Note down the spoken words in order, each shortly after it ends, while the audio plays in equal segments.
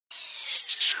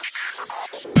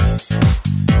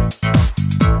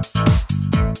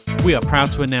We are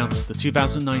proud to announce the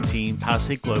 2019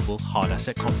 Palisade Global Hard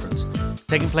Asset Conference,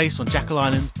 taking place on Jackal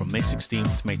Island from May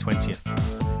 16th to May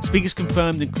 20th. Speakers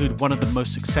confirmed include one of the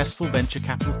most successful venture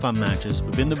capital fund managers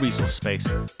within the resource space,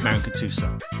 Marion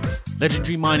Katusa,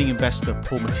 legendary mining investor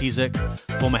Paul Matizek,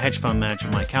 former hedge fund manager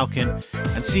Mike Alkin,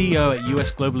 and CEO at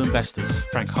US Global Investors,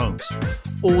 Frank Holmes.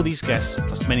 All these guests,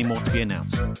 plus many more to be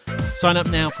announced. Sign up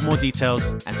now for more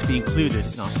details and to be included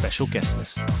in our special guest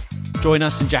list. Join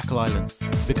us in Jackal Island.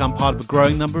 Become part of a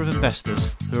growing number of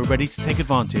investors who are ready to take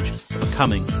advantage of a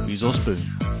coming resource boom.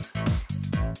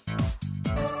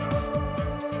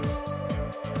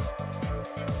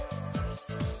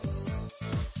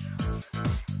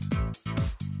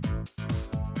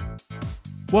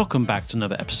 Welcome back to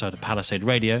another episode of Palisade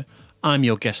Radio. I'm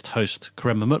your guest host,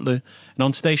 Karema Mutlu, and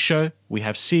on today's show, we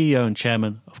have CEO and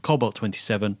Chairman of Cobalt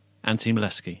 27, Anthony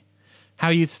Milewski. How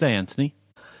are you today, Anthony?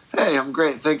 Hey, I'm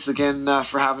great. Thanks again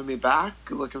for having me back.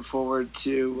 Looking forward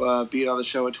to being on the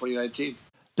show in 2019.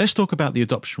 Let's talk about the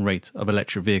adoption rate of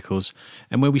electric vehicles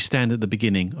and where we stand at the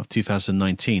beginning of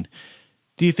 2019.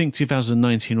 Do you think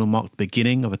 2019 will mark the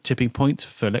beginning of a tipping point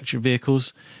for electric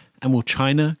vehicles? And will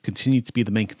China continue to be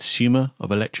the main consumer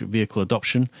of electric vehicle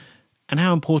adoption? And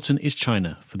how important is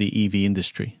China for the EV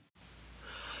industry?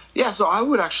 Yeah, so I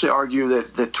would actually argue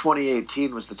that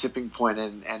 2018 was the tipping point,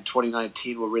 and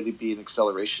 2019 will really be an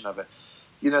acceleration of it.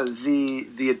 You know,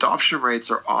 the adoption rates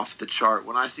are off the chart.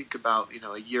 When I think about,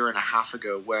 a year and a half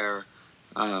ago where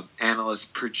analysts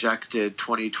projected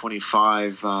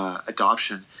 2025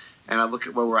 adoption, and I look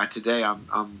at where we're at today,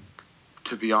 I'm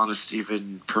to be honest,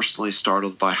 even personally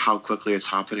startled by how quickly it's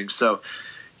happening. So,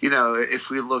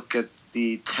 if we look at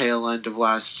the tail end of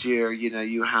last year,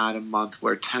 you had a month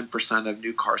where 10% of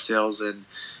new car sales in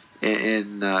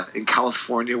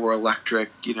California were electric.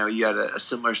 You had a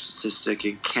similar statistic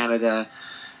in Canada,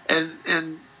 and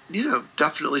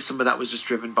definitely some of that was just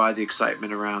driven by the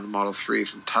excitement around the Model 3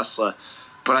 from Tesla.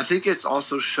 But I think it's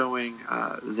also showing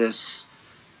this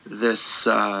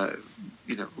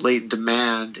latent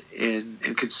demand in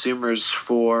consumers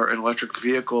for an electric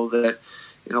vehicle that,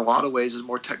 in a lot of ways, is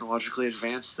more technologically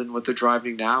advanced than what they're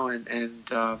driving now, and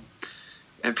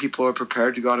people are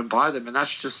prepared to go out and buy them. And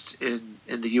that's just in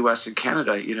the U.S. and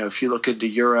Canada. If you look into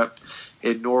Europe,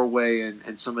 in Norway,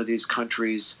 and some of these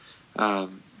countries,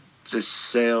 the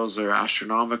sales are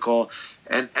astronomical.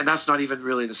 And that's not even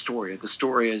really the story. The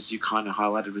story, as you kind of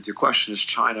highlighted with your question, is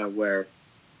China, where,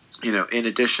 in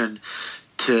addition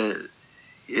to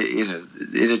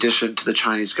the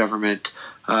Chinese government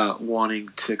wanting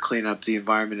to clean up the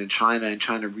environment in China, and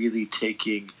China really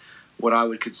taking what I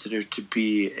would consider to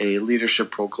be a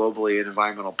leadership role globally in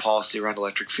environmental policy around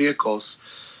electric vehicles,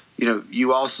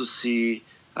 you also see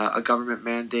a government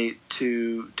mandate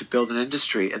to build an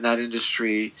industry, and that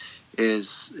industry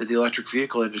is the electric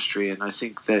vehicle industry. And I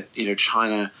think that,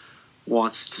 China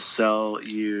wants to sell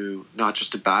you not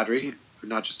just a battery,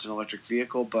 not just an electric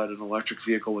vehicle, but an electric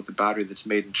vehicle with a battery that's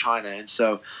made in China. And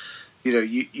so,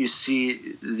 you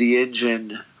see the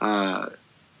engine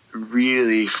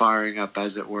really firing up,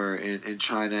 as it were, in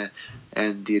China,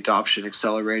 and the adoption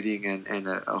accelerating, and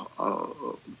a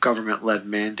government-led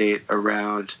mandate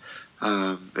around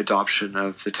adoption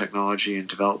of the technology and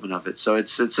development of it. So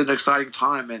it's an exciting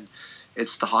time, and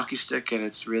it's the hockey stick, and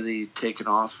it's really taken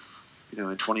off, in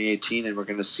 2018, and we're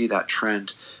going to see that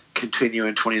trend continue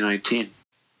in 2019.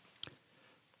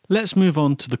 Let's move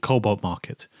on to the cobalt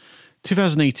market.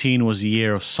 2018 was a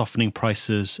year of softening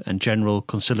prices and general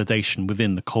consolidation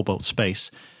within the cobalt space.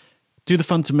 Do the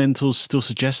fundamentals still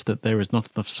suggest that there is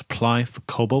not enough supply for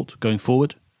cobalt going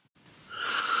forward?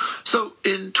 So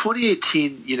in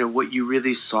 2018, what you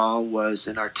really saw was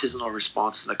an artisanal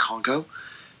response in the Congo.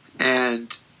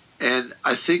 And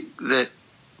I think that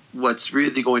what's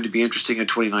really going to be interesting in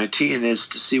 2019 is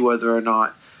to see whether or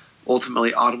not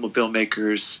ultimately automobile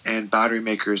makers and battery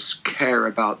makers care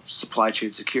about supply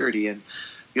chain security. And,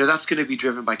 that's going to be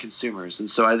driven by consumers. And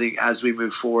so I think as we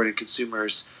move forward and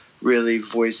consumers really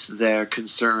voice their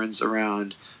concerns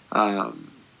around,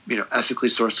 ethically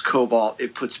sourced cobalt,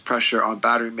 it puts pressure on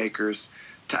battery makers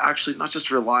to actually not just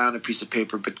rely on a piece of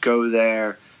paper, but go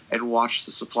there and watch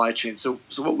the supply chain. So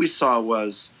what we saw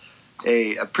was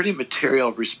a pretty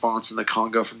material response in the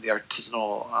Congo from the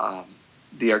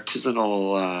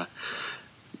artisanal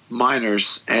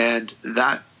miners, and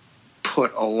that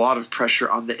put a lot of pressure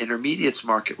on the intermediates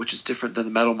market, which is different than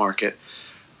the metal market.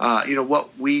 What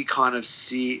we kind of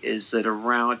see is that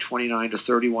around $29 to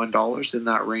 $31 in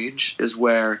that range is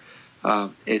where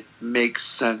it makes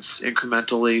sense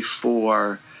incrementally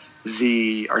for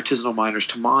the artisanal miners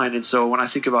to mine. And so when I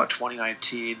think about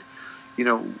 2019,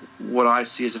 what I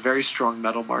see is a very strong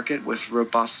metal market with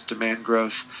robust demand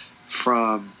growth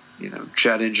from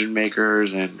jet engine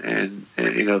makers and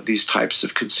these types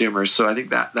of consumers. So I think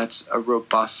that's a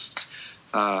robust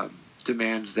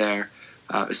demand there,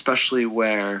 especially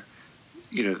where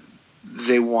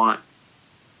they want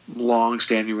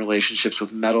long-standing relationships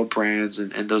with metal brands,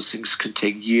 and those things can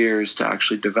take years to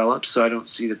actually develop. So I don't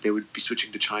see that they would be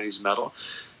switching to Chinese metal,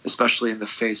 especially in the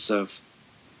face of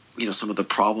some of the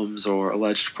problems or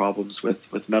alleged problems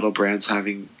with metal brands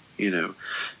having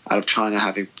out of China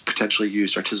having potentially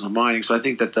used artisanal mining. So I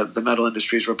think that the metal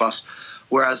industry is robust,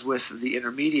 whereas with the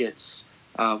intermediates,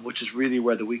 which is really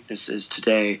where the weakness is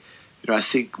today, I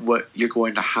think what you're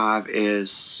going to have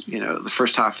is the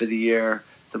first half of the year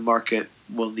the market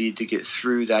will need to get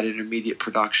through that intermediate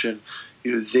production.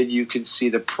 Then you can see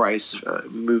the price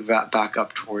move back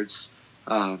up towards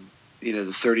the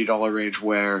 $30 range,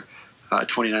 where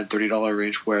 $29, $30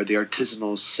 range, where the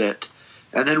artisanals sit.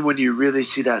 And then when you really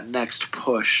see that next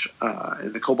push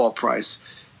in the cobalt price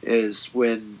is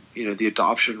when the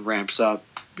adoption ramps up.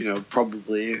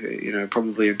 Probably in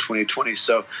 2020.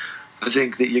 So I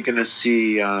think that you're going to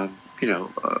see the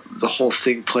whole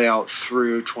thing play out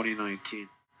through 2019.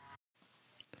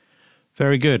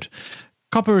 Very good.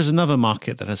 Copper is another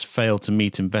market that has failed to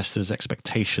meet investors'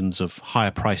 expectations of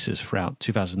higher prices throughout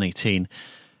 2018.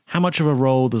 How much of a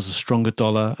role does a stronger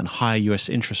dollar and higher US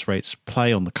interest rates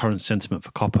play on the current sentiment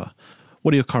for copper?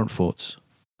 What are your current thoughts?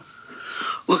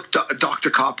 Look, Dr.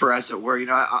 Copper, as it were,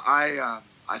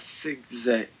 I think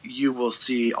that you will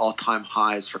see all-time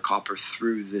highs for copper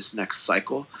through this next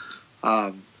cycle.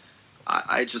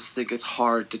 I just think it's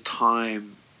hard to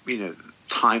time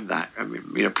that. I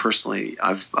mean, personally,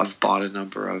 I've bought a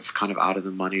number of kind of out of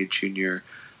the money junior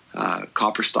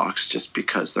copper stocks just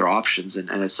because they're options, and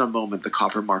at some moment the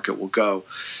copper market will go.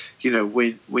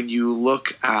 When you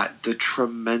look at the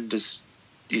tremendous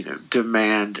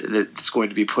demand that's going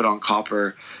to be put on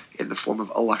copper in the form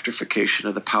of electrification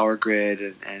of the power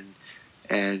grid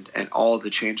and all of the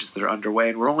changes that are underway,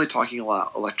 and we're only talking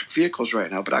about electric vehicles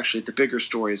right now, but actually the bigger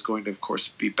story is going to, of course,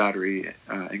 be battery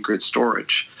and grid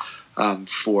storage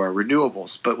for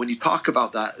renewables. But when you talk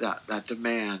about that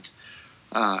demand,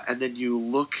 and then you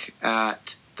look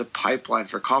at the pipeline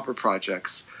for copper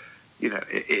projects,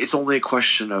 it's only a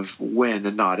question of when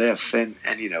and not if. And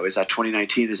is that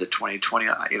 2019? Is it 2020?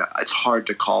 It's hard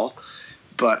to call.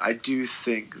 But I do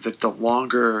think that the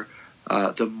longer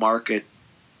the market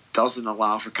doesn't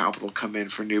allow for capital to come in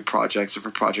for new projects or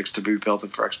for projects to be built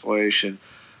and for exploration,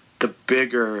 the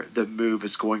bigger the move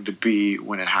is going to be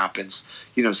when it happens.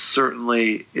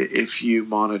 Certainly if you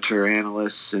monitor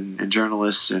analysts and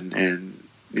journalists and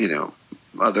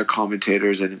other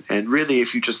commentators, and really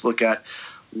if you just look at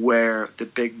where the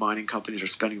big mining companies are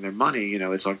spending their money,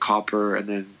 it's on copper and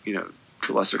then, to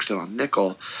a lesser extent on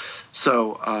nickel.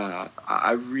 So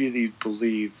I really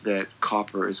believe that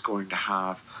copper is going to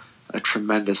have a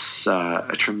tremendous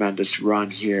run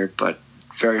here, but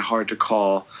very hard to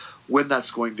call when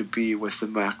that's going to be with the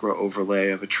macro overlay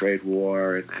of a trade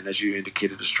war and as you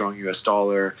indicated, a strong U.S.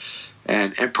 dollar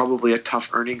and probably a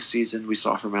tough earnings season. We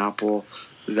saw from Apple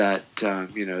that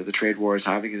the trade war is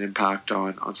having an impact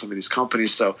on some of these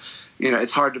companies. So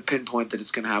it's hard to pinpoint that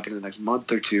it's going to happen in the next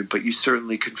month or two, but you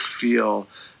certainly could feel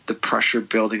the pressure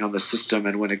building on the system,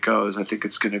 and when it goes, I think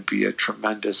it's going to be a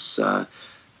tremendous metal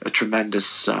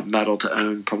to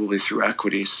own, probably through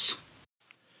equities.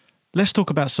 Let's talk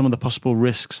about some of the possible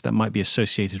risks that might be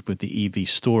associated with the EV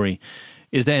story.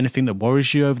 Is there anything that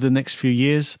worries you over the next few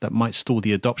years that might stall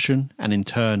the adoption and in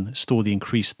turn stall the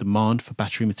increased demand for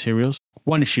battery materials?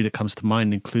 One issue that comes to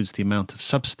mind includes the amount of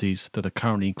subsidies that are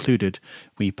currently included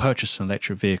when you purchase an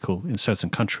electric vehicle in certain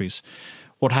countries.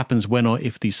 What happens when or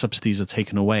if these subsidies are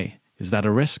taken away? Is that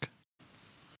a risk?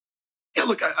 Yeah,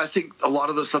 look, I think a lot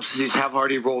of those subsidies have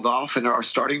already rolled off and are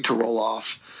starting to roll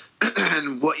off.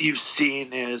 And what you've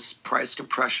seen is price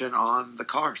compression on the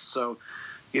cars. So,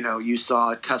 you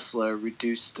saw Tesla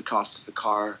reduce the cost of the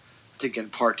car, I think in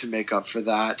part to make up for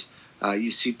that.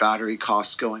 You see battery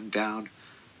costs going down.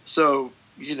 So,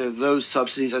 those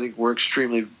subsidies I think were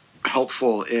extremely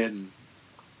helpful in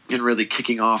really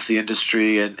kicking off the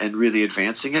industry and really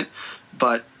advancing it.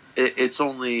 But it's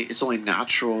only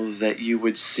natural that you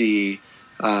would see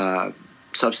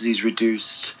subsidies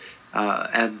reduced,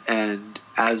 and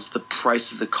as the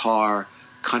price of the car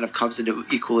kind of comes into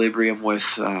equilibrium with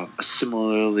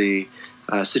similarly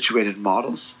situated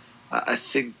models, I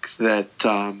think that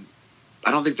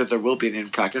I don't think that there will be an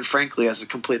impact. And frankly, as a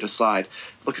complete aside,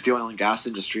 look at the oil and gas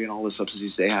industry and all the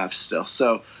subsidies they have still.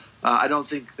 So I don't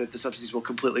think that the subsidies will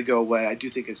completely go away. I do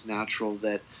think it's natural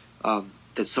that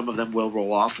some of them will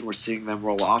roll off, and we're seeing them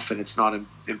roll off, and it's not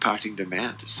impacting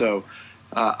demand. So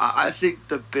I think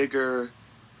the bigger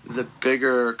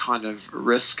kind of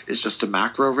risk is just a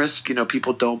macro risk.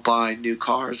 People don't buy new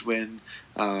cars when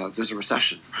there's a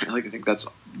recession, right? Like I think that's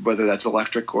whether that's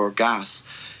electric or gas.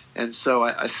 And so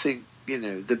I think,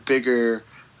 the bigger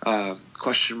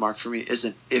question mark for me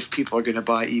isn't if people are going to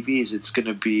buy EVs. It's going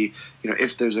to be,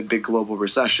 if there's a big global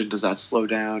recession, does that slow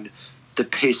down the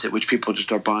pace at which people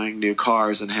just are buying new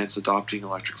cars and hence adopting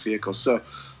electric vehicles? So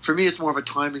for me, it's more of a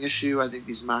timing issue. I think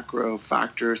these macro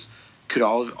factors could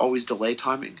always delay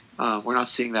timing. We're not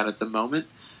seeing that at the moment,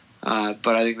 but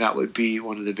I think that would be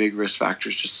one of the big risk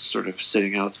factors just sort of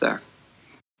sitting out there.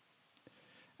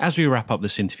 As we wrap up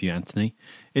this interview, Anthony,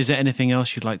 is there anything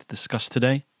else you'd like to discuss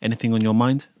today? Anything on your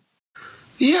mind?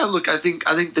 Yeah, look, I think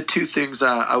the two things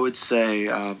I would say,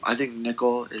 I think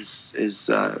nickel is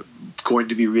going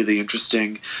to be really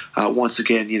interesting. Once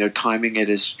again, timing it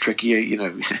is tricky.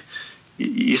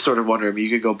 You sort of wonder, you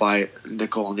could go buy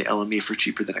nickel on the LME for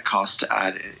cheaper than it costs to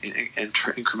add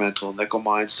incremental nickel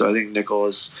mines. So I think nickel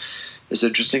is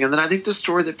interesting. And then I think the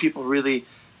story that people really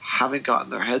haven't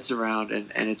gotten their heads around,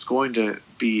 and it's going to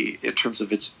be, in terms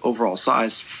of its overall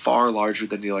size, far larger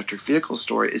than the electric vehicle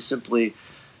story, is simply,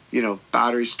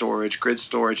 battery storage, grid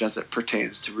storage as it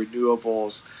pertains to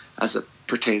renewables, as it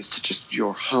pertains to just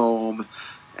your home.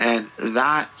 And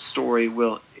that story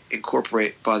will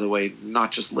incorporate, by the way,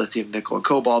 not just lithium, nickel, and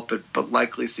cobalt, but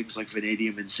likely things like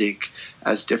vanadium and zinc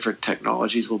as different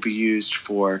technologies will be used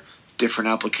for different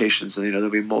applications. And there'll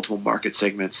be multiple market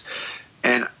segments.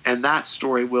 And that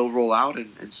story will roll out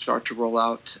and start to roll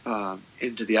out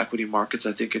into the equity markets,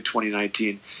 I think, in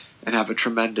 2019, and have a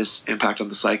tremendous impact on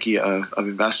the psyche of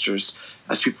investors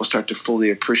as people start to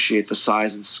fully appreciate the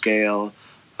size and scale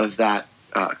of that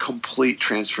complete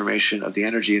transformation of the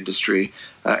energy industry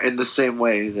in the same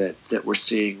way that we're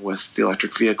seeing with the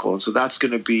electric vehicle. And so that's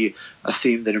going to be a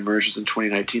theme that emerges in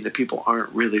 2019 that people aren't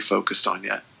really focused on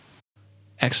yet.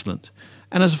 Excellent.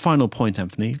 And as a final point,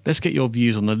 Anthony, let's get your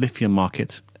views on the lithium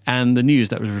market and the news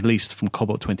that was released from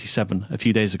Cobalt 27 a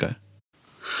few days ago.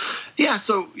 Yeah,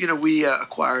 so we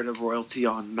acquired a royalty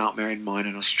on Mount Marion mine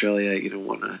in Australia.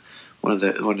 One of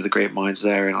the great mines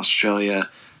there in Australia.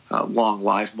 Long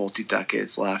life,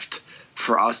 multi-decades left.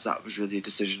 For us, that was really a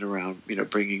decision around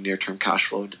bringing near-term cash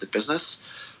flow into the business.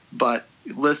 But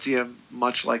lithium,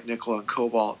 much like nickel and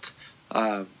cobalt,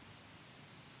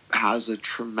 has a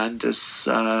tremendous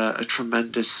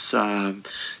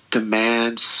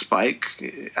demand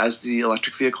spike as the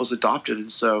electric vehicles adopted.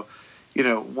 And so,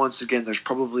 once again, there's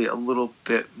probably a little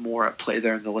bit more at play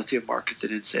there in the lithium market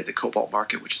than in, say, the cobalt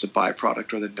market, which is a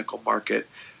byproduct, or the nickel market,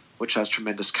 which has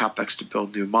tremendous capex to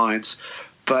build new mines.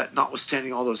 But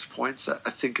notwithstanding all those points,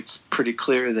 I think it's pretty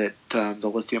clear that the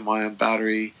lithium-ion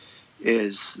battery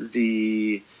is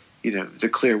the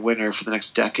clear winner for the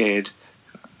next decade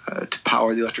to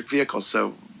power the electric vehicle.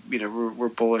 So we're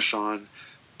bullish on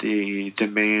the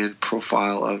demand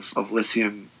profile of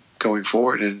lithium going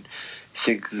forward, and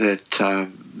think that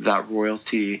that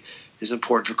royalty is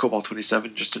important for Cobalt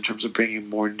 27 just in terms of bringing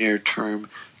more near-term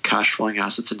cash flowing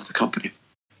assets into the company.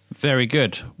 Very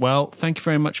good. Well, thank you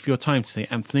very much for your time today,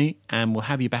 Anthony, and we'll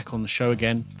have you back on the show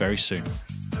again very soon.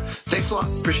 Thanks a lot.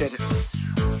 Appreciate it.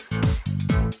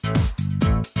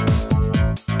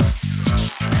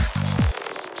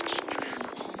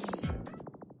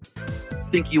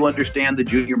 Think you understand the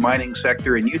junior mining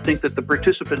sector, and you think that the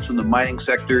participants in the mining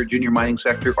sector, junior mining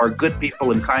sector, are good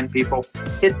people and kind people,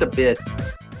 hit the bid.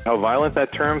 How violent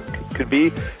that term could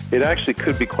be, it actually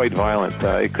could be quite violent.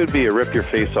 It could be a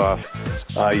rip-your-face-off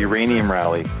uranium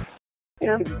rally.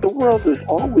 And the world is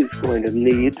always going to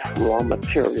need raw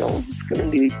materials. It's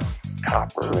going to need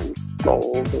copper and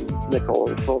gold and nickel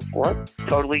and so forth.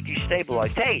 Totally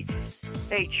destabilized.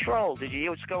 Hey, Troll, did you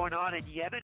hear what's going on in Yemen?